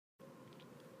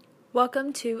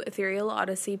Welcome to Ethereal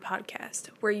Odyssey Podcast.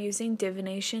 We're using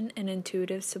divination and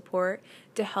intuitive support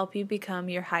to help you become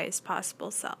your highest possible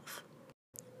self.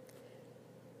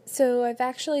 So I've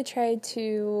actually tried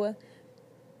to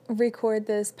record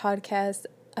this podcast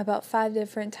about 5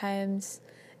 different times,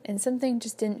 and something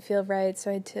just didn't feel right, so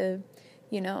I had to,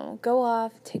 go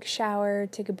off, take a shower,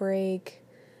 take a break,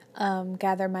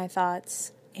 gather my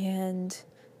thoughts, and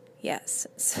yes,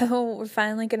 so we're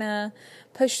finally gonna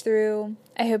push through.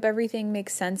 I hope everything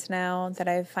makes sense now that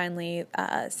I've finally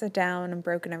sat down and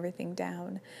broken everything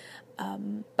down.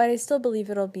 But I still believe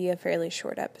it'll be a fairly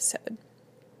short episode.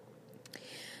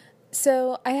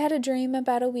 So I had a dream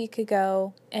about a week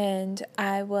ago, and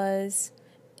I was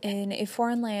in a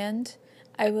foreign land.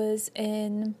 I was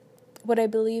in what I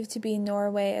believe to be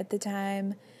Norway at the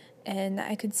time, and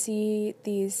I could see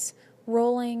these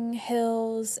rolling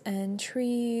hills and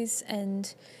trees,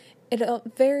 and it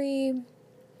very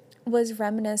was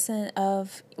reminiscent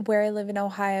of where I live in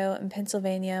Ohio and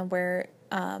Pennsylvania, where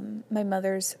my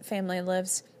mother's family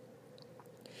lives.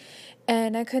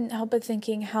 And I couldn't help but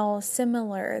thinking how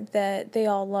similar that they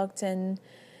all looked, and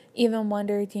even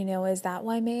wondered, is that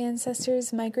why my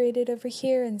ancestors migrated over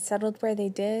here and settled where they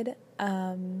did?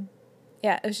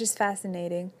 It was just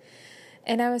fascinating.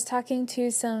 And I was talking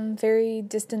to some very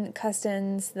distant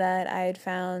cousins that I had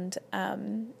found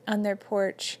on their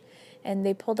porch, and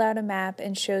they pulled out a map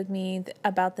and showed me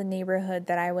about the neighborhood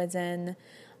that I was in.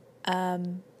 I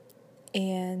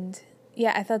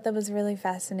thought that was really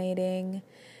fascinating.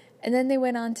 And then they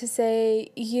went on to say,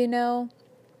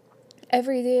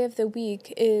 every day of the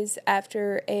week is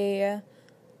after a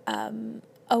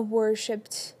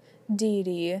worshipped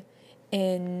deity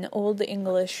in Old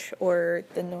English or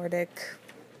the Nordic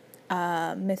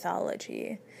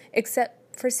mythology,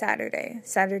 except for Saturday.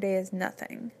 Saturday is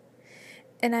nothing.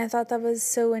 And I thought that was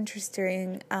so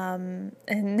interesting.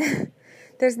 And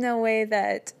there's no way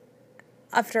that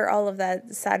after all of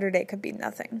that, Saturday could be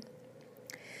nothing.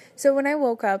 So when I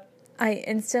woke up, I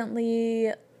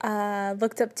instantly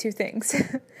looked up 2 things.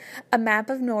 A map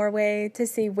of Norway to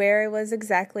see where I was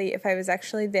exactly, if I was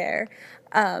actually there.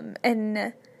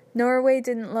 And Norway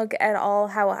didn't look at all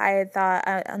how I had thought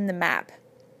on the map.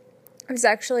 I was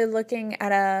actually looking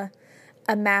at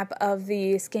a map of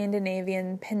the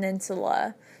Scandinavian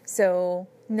peninsula, so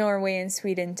Norway and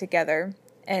Sweden together.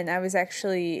 And I was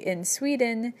actually in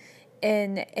Sweden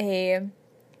in a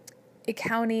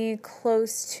county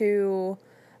close to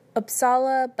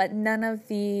Uppsala, but none of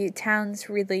the towns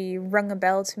really rung a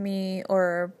bell to me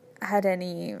or had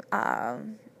any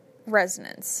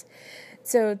resonance.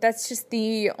 So that's just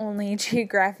the only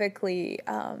geographically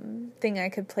thing I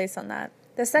could place on that.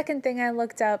 The second thing I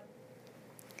looked up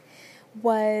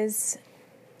was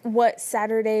what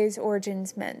Saturday's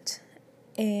origins meant.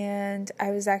 And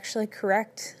I was actually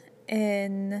correct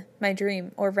in my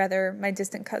dream, or rather, my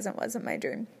distant cousin was in my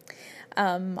dream.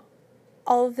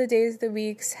 All of the days of the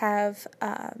weeks have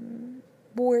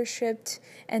worshipped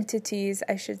entities,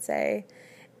 I should say,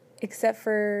 except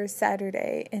for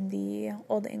Saturday in the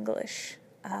Old English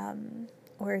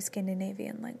or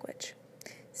Scandinavian language.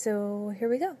 So here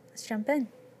we go. Let's jump in.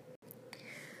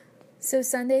 So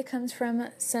Sunday comes from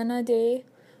Sunna Day,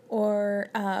 or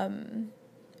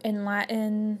in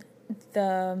Latin,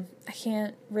 I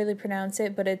can't really pronounce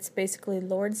it, but it's basically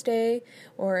Lord's Day,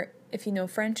 or if you know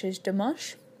French, is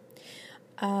Dimanche.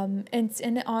 It's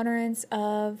in honorance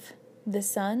of the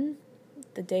sun,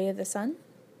 the day of the sun.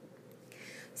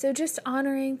 So just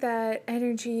honoring that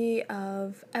energy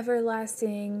of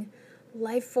everlasting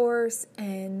life force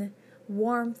and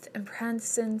warmth and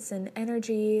presence and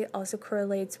energy also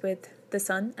correlates with the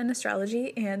sun and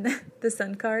astrology and the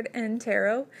sun card and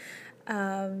tarot.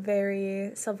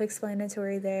 Very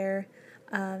self-explanatory there.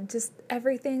 Just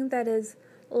everything that is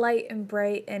light and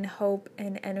bright and hope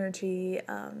and energy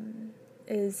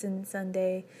is in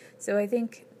Sunday. So I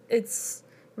think it's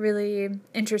really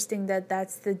interesting that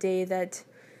that's the day that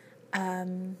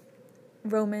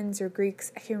Romans or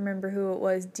Greeks, I can't remember who it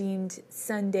was, deemed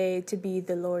Sunday to be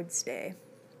the Lord's Day.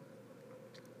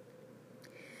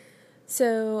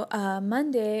 So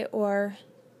Monday, or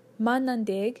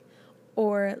Manandig,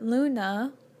 or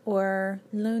Luna, or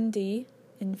Lundi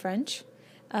in French,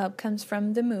 comes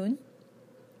from the moon.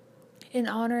 In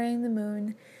honoring the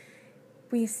moon,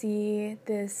 we see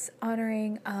this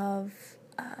honoring of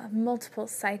multiple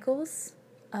cycles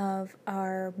of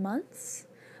our months,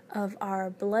 of our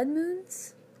blood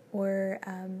moons, or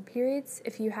periods,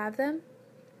 if you have them,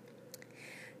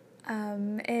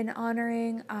 in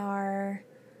honoring our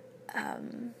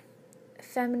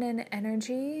feminine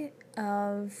energy,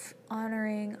 of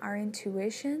honoring our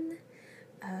intuition,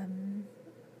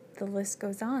 the list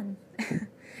goes on.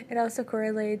 It also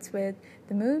correlates with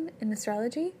the moon in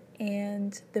astrology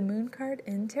and the moon card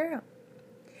in tarot.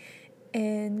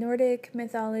 In Nordic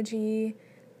mythology,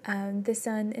 the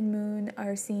sun and moon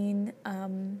are seen.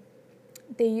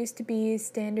 They used to be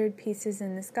standard pieces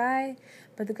in the sky,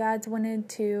 but the gods wanted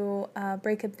to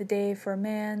break up the day for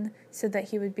man so that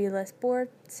he would be less bored.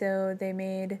 So they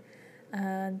made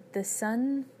the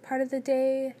sun part of the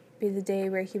day be the day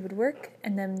where he would work,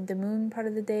 and then the moon part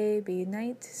of the day be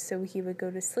night, so he would go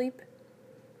to sleep.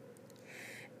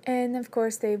 And of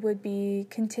course, they would be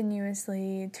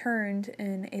continuously turned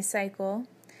in a cycle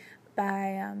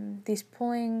by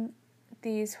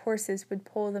these horses would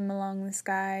pull them along the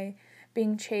sky,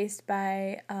 being chased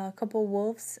by a couple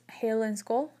wolves, Hail and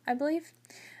Skull, I believe,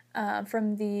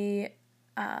 from the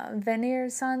Vanir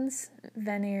sons.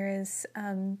 Vanir is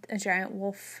a giant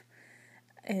wolf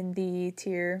in the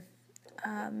Tyr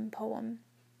poem.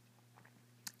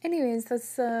 Anyways,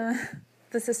 that's the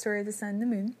story of the sun and the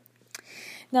moon.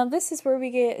 Now this is where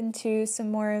we get into some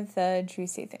more of the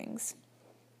juicy things.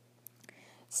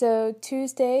 So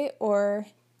Tuesday or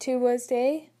Tuwa's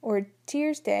Day or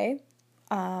Tyr's Day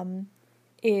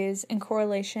is in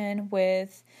correlation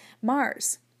with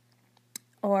Mars,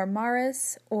 or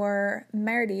Maris, or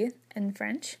Mardi in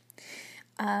French.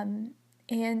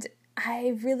 And I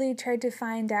really tried to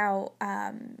find out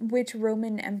which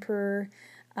Roman emperor,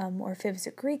 or if it was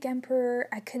a Greek emperor.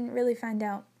 I couldn't really find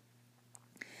out.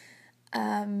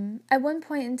 At one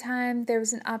point in time, there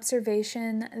was an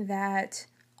observation that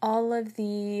all of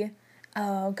the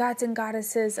gods and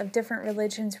goddesses of different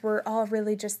religions were all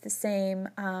really just the same,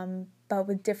 but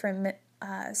with different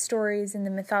stories in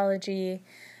the mythology,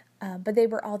 but they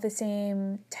were all the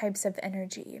same types of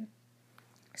energy.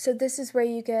 So this is where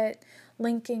you get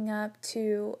linking up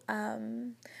to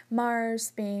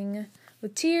Mars being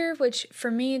with Tyr, which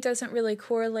for me doesn't really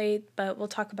correlate, but we'll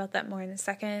talk about that more in a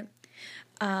second.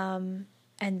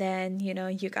 And then,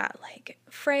 you got like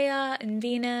Freya and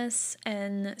Venus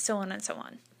and so on and so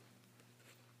on.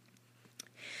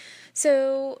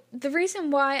 So the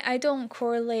reason why I don't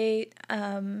correlate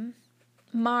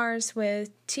Mars with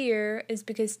Tyr is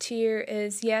because Tyr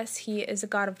is, yes, he is a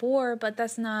god of war, but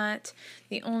that's not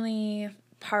the only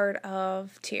part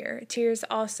of Tyr. Tyr is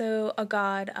also a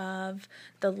god of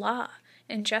the law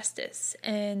and justice,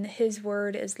 and his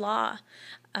word is law.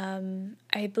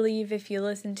 I believe if you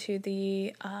listen to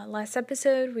the last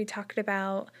episode, we talked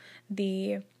about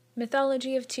the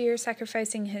mythology of Tyr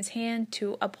sacrificing his hand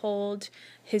to uphold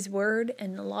his word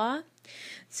and the law.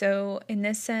 So in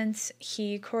this sense,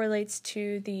 he correlates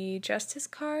to the Justice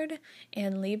card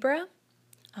and Libra,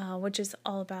 which is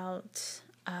all about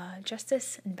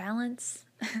justice and balance,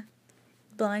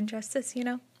 blind justice,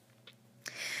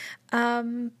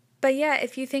 But yeah,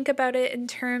 if you think about it in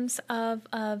terms of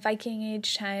Viking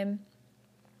Age time,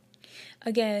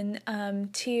 again,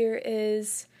 Tyr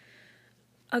is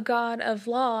a god of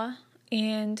law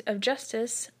and of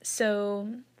justice,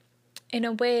 so in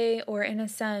a way or in a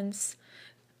sense,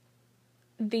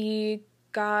 the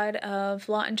god of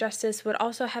law and justice would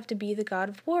also have to be the god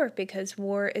of war, because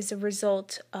war is a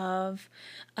result of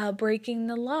breaking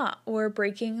the law or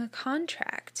breaking a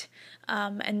contract,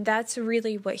 and that's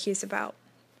really what he's about.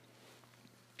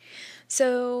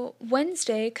 So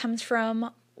Wednesday comes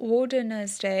from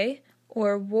Woden's Day,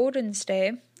 or Woden's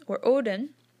Day, or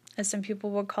Odin, as some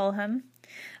people will call him,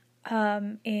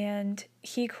 and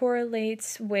he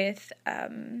correlates with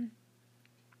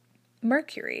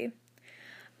Mercury,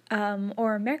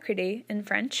 or Mercredi in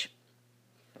French,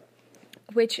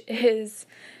 which is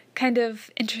kind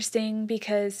of interesting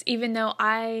because even though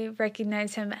I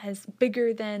recognize him as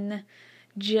bigger than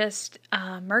just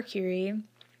Mercury,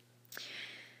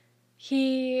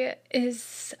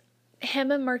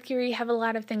 him and Mercury have a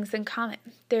lot of things in common.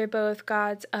 They're both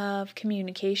gods of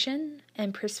communication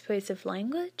and persuasive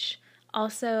language,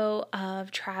 also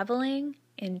of traveling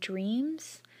and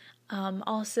dreams,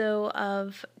 also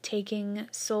of taking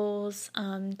souls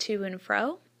to and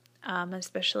fro,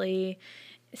 especially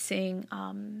seeing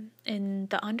in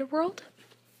the underworld.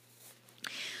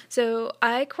 So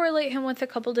I correlate him with a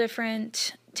couple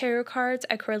different tarot cards.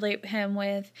 I correlate him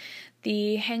with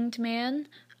the Hanged Man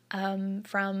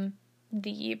from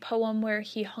the poem where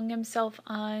he hung himself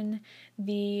on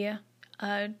the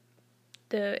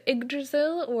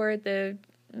Yggdrasil, or the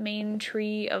main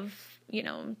tree of,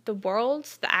 the world,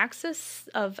 the axis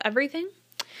of everything,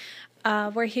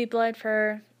 where he bled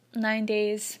for 9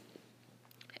 days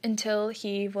until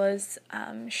he was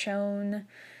shown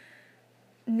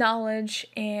knowledge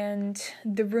and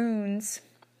the runes,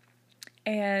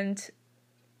 and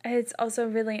it's also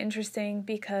really interesting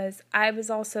because I was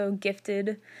also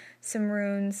gifted some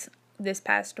runes this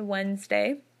past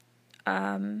Wednesday.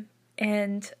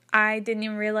 And I didn't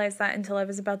even realize that until I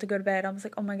was about to go to bed. I was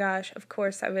like, oh my gosh, of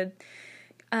course I would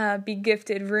be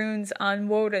gifted runes on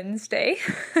Woden's Day.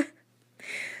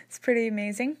 It's pretty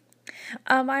amazing.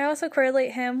 I also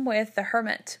correlate him with the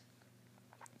Hermit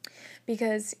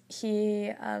because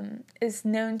he is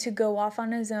known to go off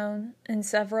on his own in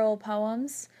several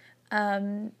poems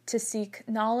to seek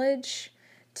knowledge,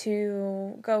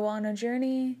 to go on a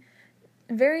journey,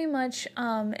 very much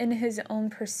in his own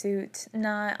pursuit,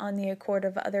 not on the accord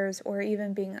of others or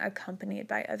even being accompanied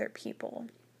by other people.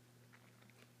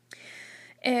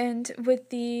 And with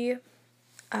the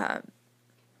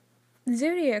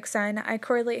zodiac sign, I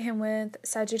correlate him with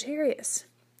Sagittarius.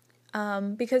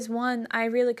 Because one, I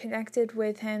really connected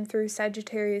with him through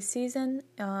Sagittarius season,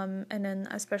 and then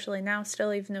especially now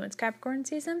still, even though it's Capricorn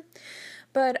season.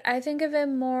 But I think of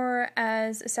him more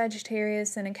as a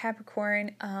Sagittarius than a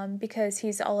Capricorn, because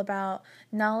he's all about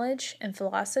knowledge and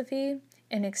philosophy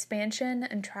and expansion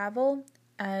and travel,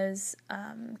 as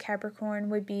Capricorn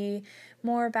would be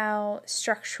more about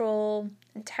structural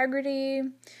integrity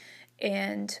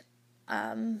and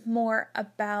more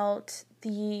about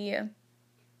the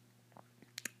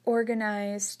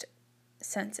organized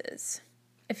senses,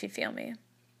 if you feel me.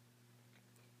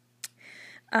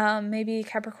 Maybe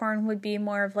Capricorn would be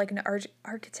more of like an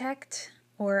architect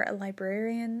or a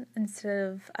librarian instead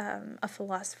of a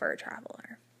philosopher or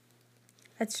traveler.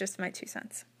 That's just my 2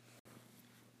 cents.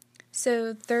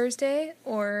 So Thursday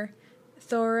or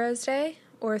Thor's Day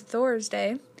or Thor's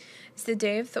Day is the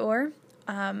day of Thor.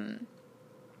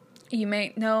 You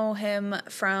might know him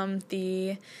from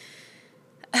the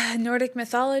Nordic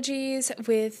mythologies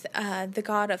with the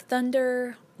god of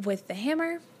thunder with the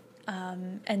hammer.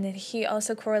 And then he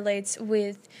also correlates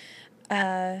with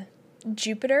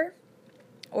Jupiter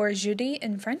or Jeudi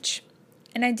in French.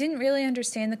 And I didn't really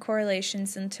understand the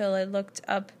correlations until I looked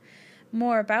up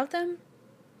more about them,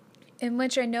 in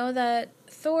which I know that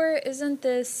Thor isn't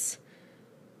this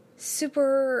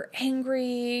super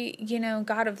angry,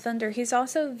 god of thunder. He's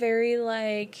also very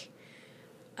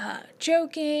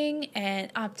joking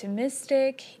and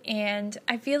optimistic, and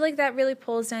I feel like that really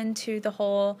pulls into the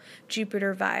whole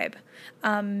Jupiter vibe,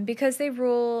 because they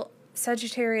rule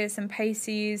Sagittarius and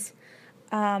Pisces,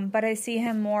 but I see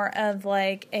him more of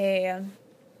like a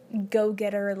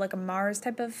go-getter, like a Mars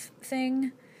type of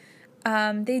thing.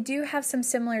 They do have some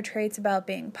similar traits about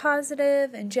being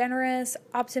positive and generous,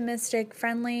 optimistic,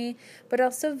 friendly, but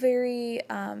also very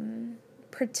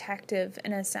protective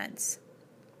in a sense.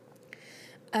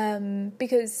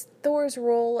 Because Thor's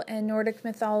role in Nordic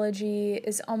mythology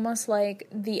is almost like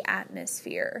the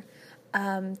atmosphere.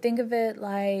 Think of it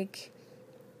like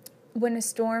when a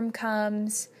storm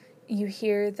comes, you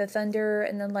hear the thunder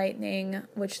and the lightning,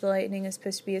 which the lightning is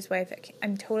supposed to be his wife.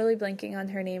 I'm totally blanking on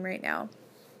her name right now.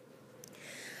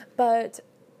 But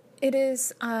it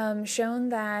is shown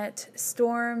that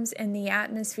storms and the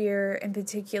atmosphere in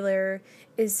particular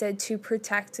is said to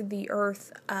protect the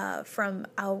earth from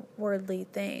outwardly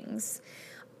things.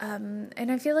 And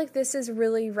I feel like this is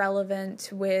really relevant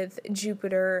with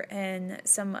Jupiter and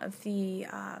some of the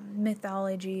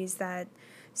mythologies that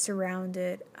surround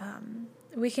it.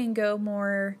 We can go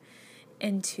more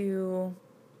into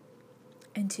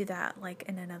that like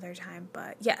in another time,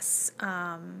 but yes,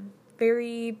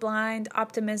 very blind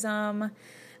optimism,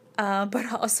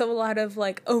 but also a lot of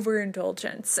like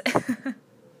overindulgence.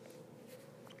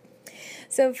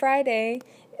 So Friday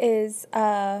is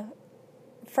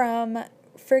from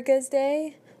Frigga's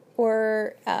Day,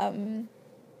 or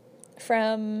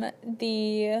from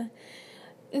the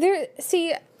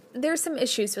there's some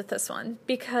issues with this one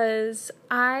because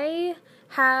I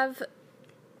have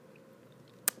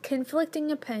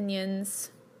conflicting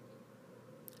opinions.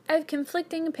 I have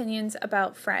conflicting opinions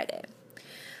about Friday,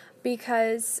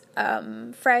 because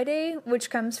Friday, which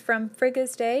comes from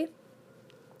Frigga's Day,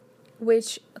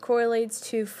 which correlates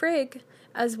to Frigg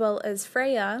as well as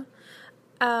Freya,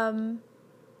 and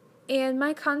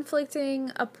my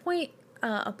conflicting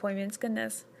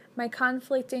my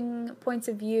conflicting points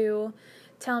of view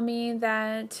tell me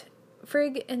that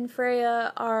Frigg and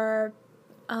Freya are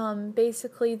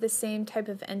basically the same type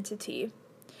of entity.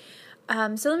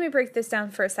 So let me break this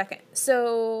down for a second.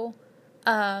 So,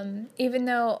 even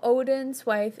though Odin's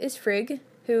wife is Frigg,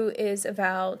 who is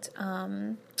about,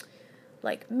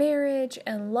 like marriage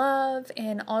and love,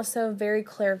 and also very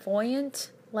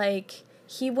clairvoyant, like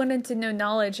he wanted to know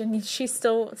knowledge and she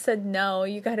still said, no,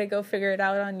 you gotta go figure it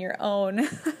out on your own.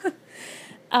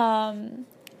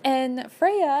 And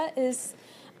Freya is,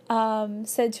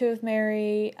 said to have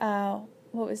married,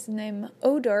 what was the name?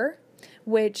 Odor,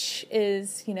 which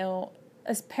is,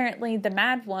 apparently the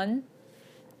mad one.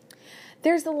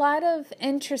 There's a lot of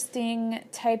interesting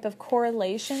type of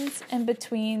correlations in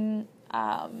between,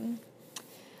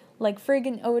 like Frigg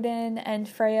and Odin and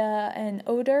Freya and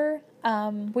Odor.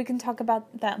 We can talk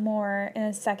about that more in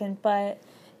a second, but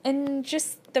in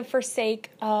just the forsake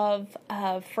of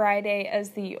Friday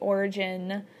as the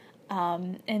origin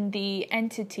and the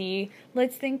entity,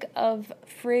 let's think of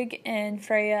Frigg and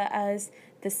Freya as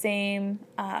the same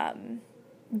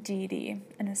deity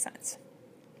in a sense.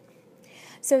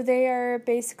 So they are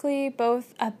basically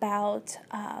both about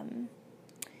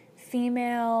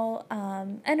female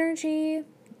energy.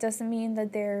 Doesn't mean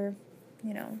that they're,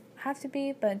 have to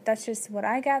be, but that's just what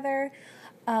I gather.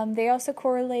 They also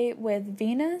correlate with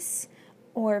Venus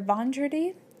or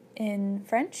Vendredi in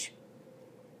French.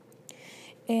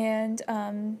 And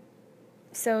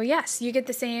so yes, you get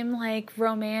the same like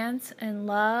romance and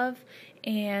love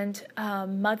and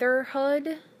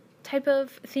motherhood type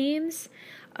of themes.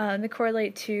 They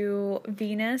correlate to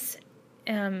Venus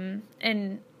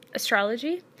in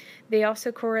astrology. They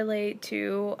also correlate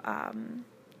to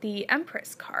the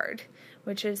Empress card,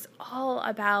 which is all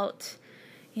about,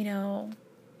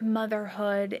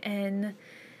 motherhood and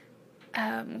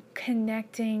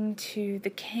connecting to the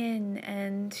kin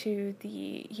and to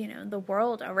the, the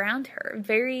world around her.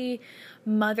 Very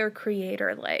mother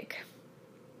creator like.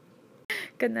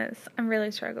 Goodness, I'm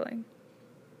really struggling.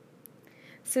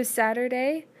 So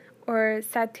Saturday or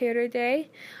Saturday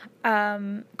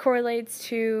correlates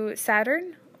to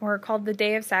Saturn, or called the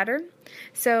day of Saturn.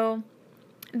 So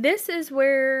this is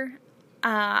where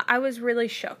I was really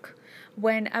shook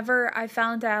whenever I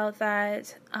found out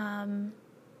that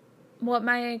what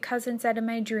my cousin said in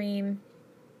my dream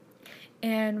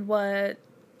and what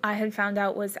I had found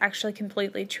out was actually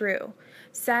completely true.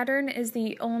 Saturn is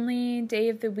the only day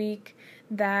of the week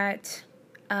that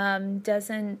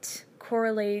doesn't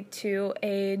correlate to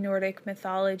a Nordic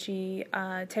mythology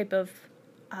type of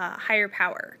higher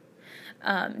power.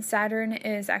 Saturn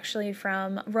is actually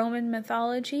from Roman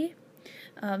mythology.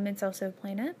 It's also a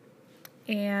planet.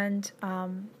 And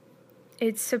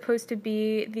it's supposed to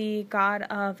be the god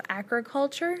of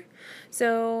agriculture.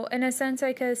 So in a sense,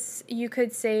 I guess you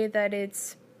could say that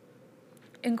it's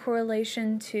in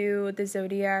correlation to the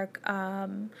zodiac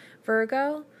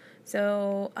Virgo.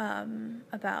 So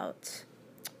about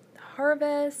the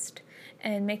harvest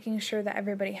and making sure that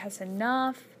everybody has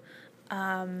enough.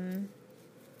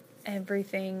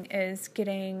 Everything is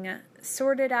getting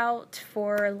sorted out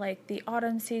for like the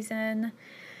autumn season.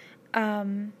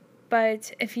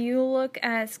 But if you look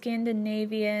at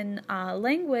Scandinavian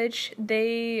language,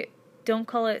 they don't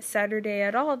call it Saturday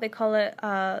at all. They call it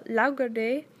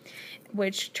Laugarday,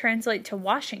 which translates to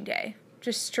washing day.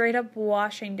 Just straight up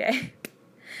washing day.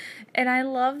 And I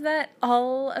love that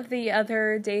all of the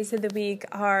other days of the week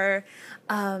are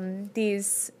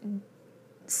these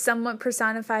somewhat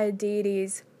personified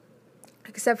deities,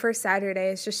 except for Saturday.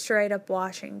 It's just straight up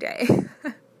washing day.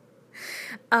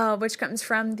 Which comes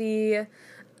from the,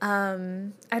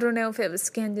 I don't know if it was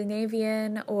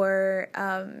Scandinavian or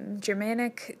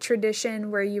Germanic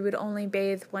tradition where you would only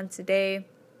bathe once a day.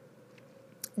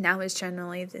 Now is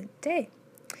generally the day.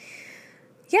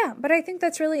 Yeah, but I think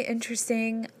that's really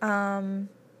interesting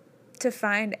to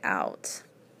find out.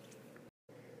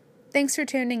 Thanks for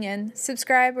tuning in.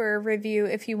 Subscribe or review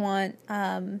if you want.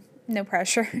 No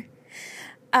pressure.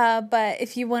 But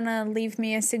if you want to leave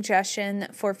me a suggestion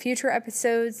for future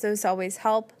episodes, those always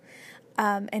help.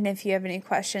 And if you have any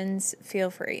questions, feel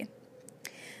free.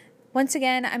 Once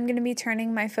again, I'm going to be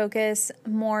turning my focus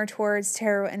more towards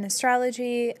tarot and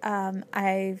astrology.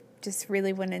 I just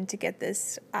really wanted to get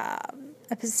this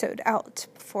episode out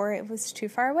before it was too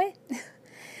far away.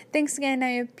 Thanks again.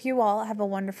 I hope you all have a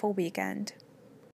wonderful weekend.